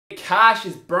Cash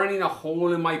is burning a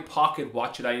hole in my pocket.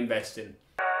 What should I invest in?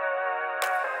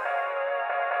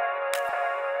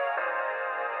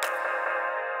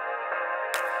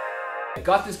 I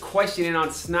got this question in on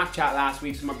Snapchat last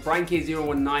week. So my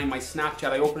BrianK019, my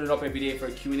Snapchat, I open it up every day for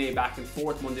a Q&A back and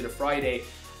forth, Monday to Friday.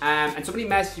 And somebody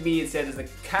messaged me and said, there's a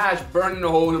cash burning a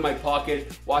hole in my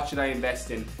pocket, what should I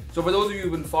invest in? So for those of you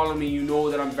who've been following me, you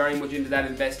know that I'm very much into that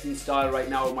investing style right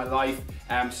now in my life.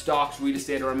 Stocks, real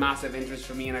estate are a massive interest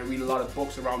for me, and I read a lot of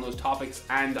books around those topics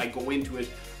and I go into it.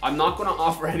 I'm not going to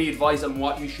offer any advice on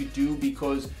what you should do,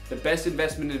 because the best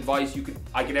investment advice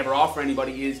I could ever offer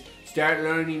anybody is start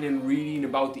learning and reading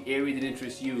about the area that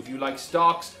interests you. If you like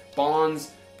stocks,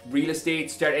 bonds, real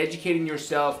estate, start educating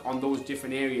yourself on those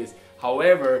different areas.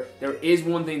 However, there is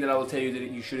one thing that I will tell you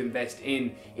that you should invest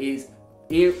in is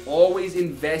always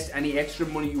invest any extra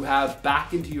money you have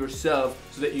back into yourself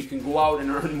so that you can go out and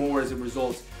earn more as a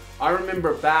result. I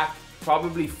remember back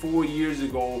probably 4 years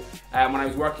ago when I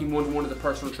was working one-to-one with a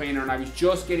personal trainer and I was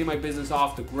just getting my business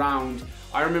off the ground.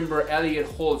 I remember Elliot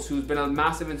Holtz, who's been a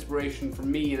massive inspiration for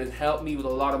me and has helped me with a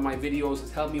lot of my videos,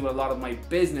 has helped me with a lot of my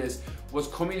business, was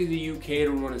coming to the UK to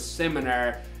run a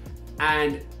seminar.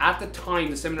 And at the time,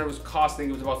 the seminar was costing,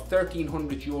 it was about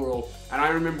 €1,300. And I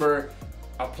remember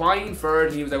applying for it,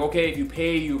 and he was like, okay, if you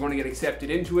pay, you're going to get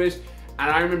accepted into it. And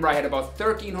I remember I had about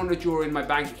 €1,300 in my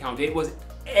bank account. It was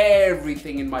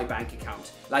everything in my bank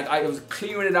account. Like, I was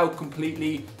clearing it out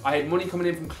completely. I had money coming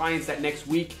in from clients that next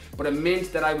week, but it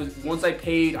meant that once I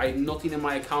paid, I had nothing in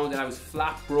my account and I was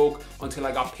flat broke until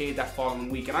I got paid that following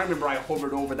week. And I remember I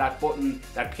hovered over that button,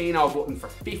 that pay now button, for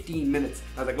 15 minutes.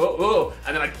 I was like, oh,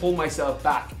 and then I pulled myself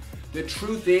back. The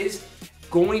truth is,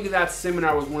 going to that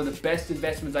seminar was one of the best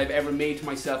investments I've ever made to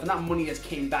myself, and that money has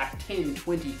came back 10,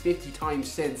 20, 50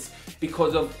 times since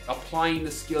because of applying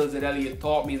the skills that Elliot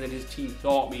taught me and that his team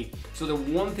taught me. So the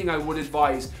one thing I would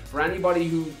advise for anybody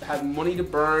who has money to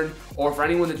burn, or for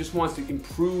anyone that just wants to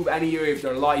improve any area of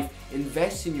their life,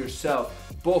 invest in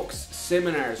yourself. Books,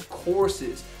 seminars,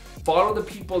 courses. Follow the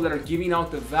people that are giving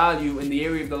out the value in the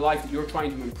area of the life that you're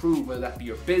trying to improve, whether that be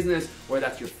your business, whether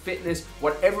that's your fitness,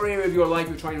 whatever area of your life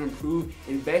you're trying to improve,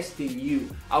 invest in you.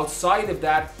 Outside of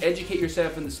that, educate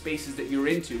yourself in the spaces that you're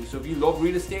into. So if you love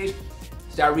real estate,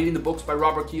 start reading the books by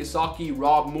Robert Kiyosaki,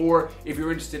 Rob Moore. If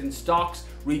you're interested in stocks,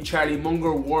 read Charlie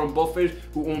Munger, Warren Buffett,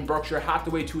 who own Berkshire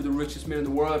Hathaway, two of the richest men in the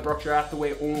world. Berkshire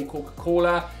Hathaway own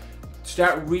Coca-Cola.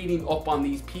 Start reading up on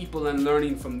these people and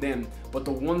learning from them. But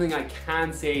the one thing I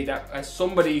can say, that as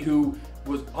somebody who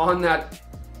was on that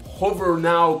hover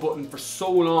now button for so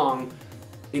long,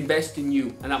 invest in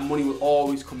you, and that money will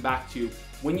always come back to you.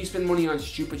 When you spend money on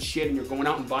stupid shit and you're going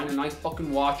out and buying a nice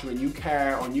fucking watch or a new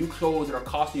car or new clothes that are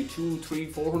costing you 200,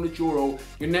 300, 400 euro,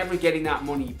 you're never getting that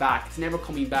money back. It's never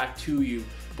coming back to you.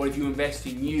 But if you invest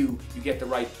in you, you get the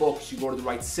right books, you go to the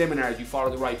right seminars, you follow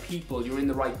the right people, you're in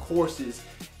the right courses,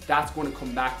 that's going to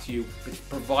come back to you,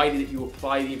 provided that you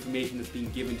apply the information that's being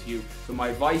given to you. So my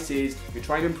advice is, if you're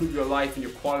trying to improve your life and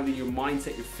your quality, your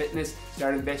mindset, your fitness,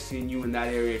 start investing in you in that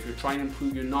area. If you're trying to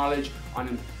improve your knowledge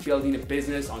on building a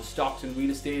business, on stocks and real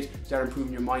estate, start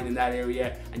improving your mind in that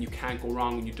area, and you can't go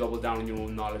wrong when you double down on your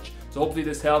own knowledge. So hopefully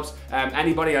this helps.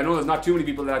 Anybody, I know there's not too many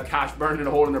people that have cash burning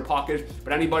a hole in their pocket,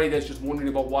 but anybody that's just wondering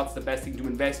about what's the best thing to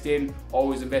invest in,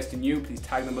 always invest in you. Please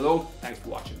tag them below. Thanks for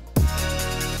watching.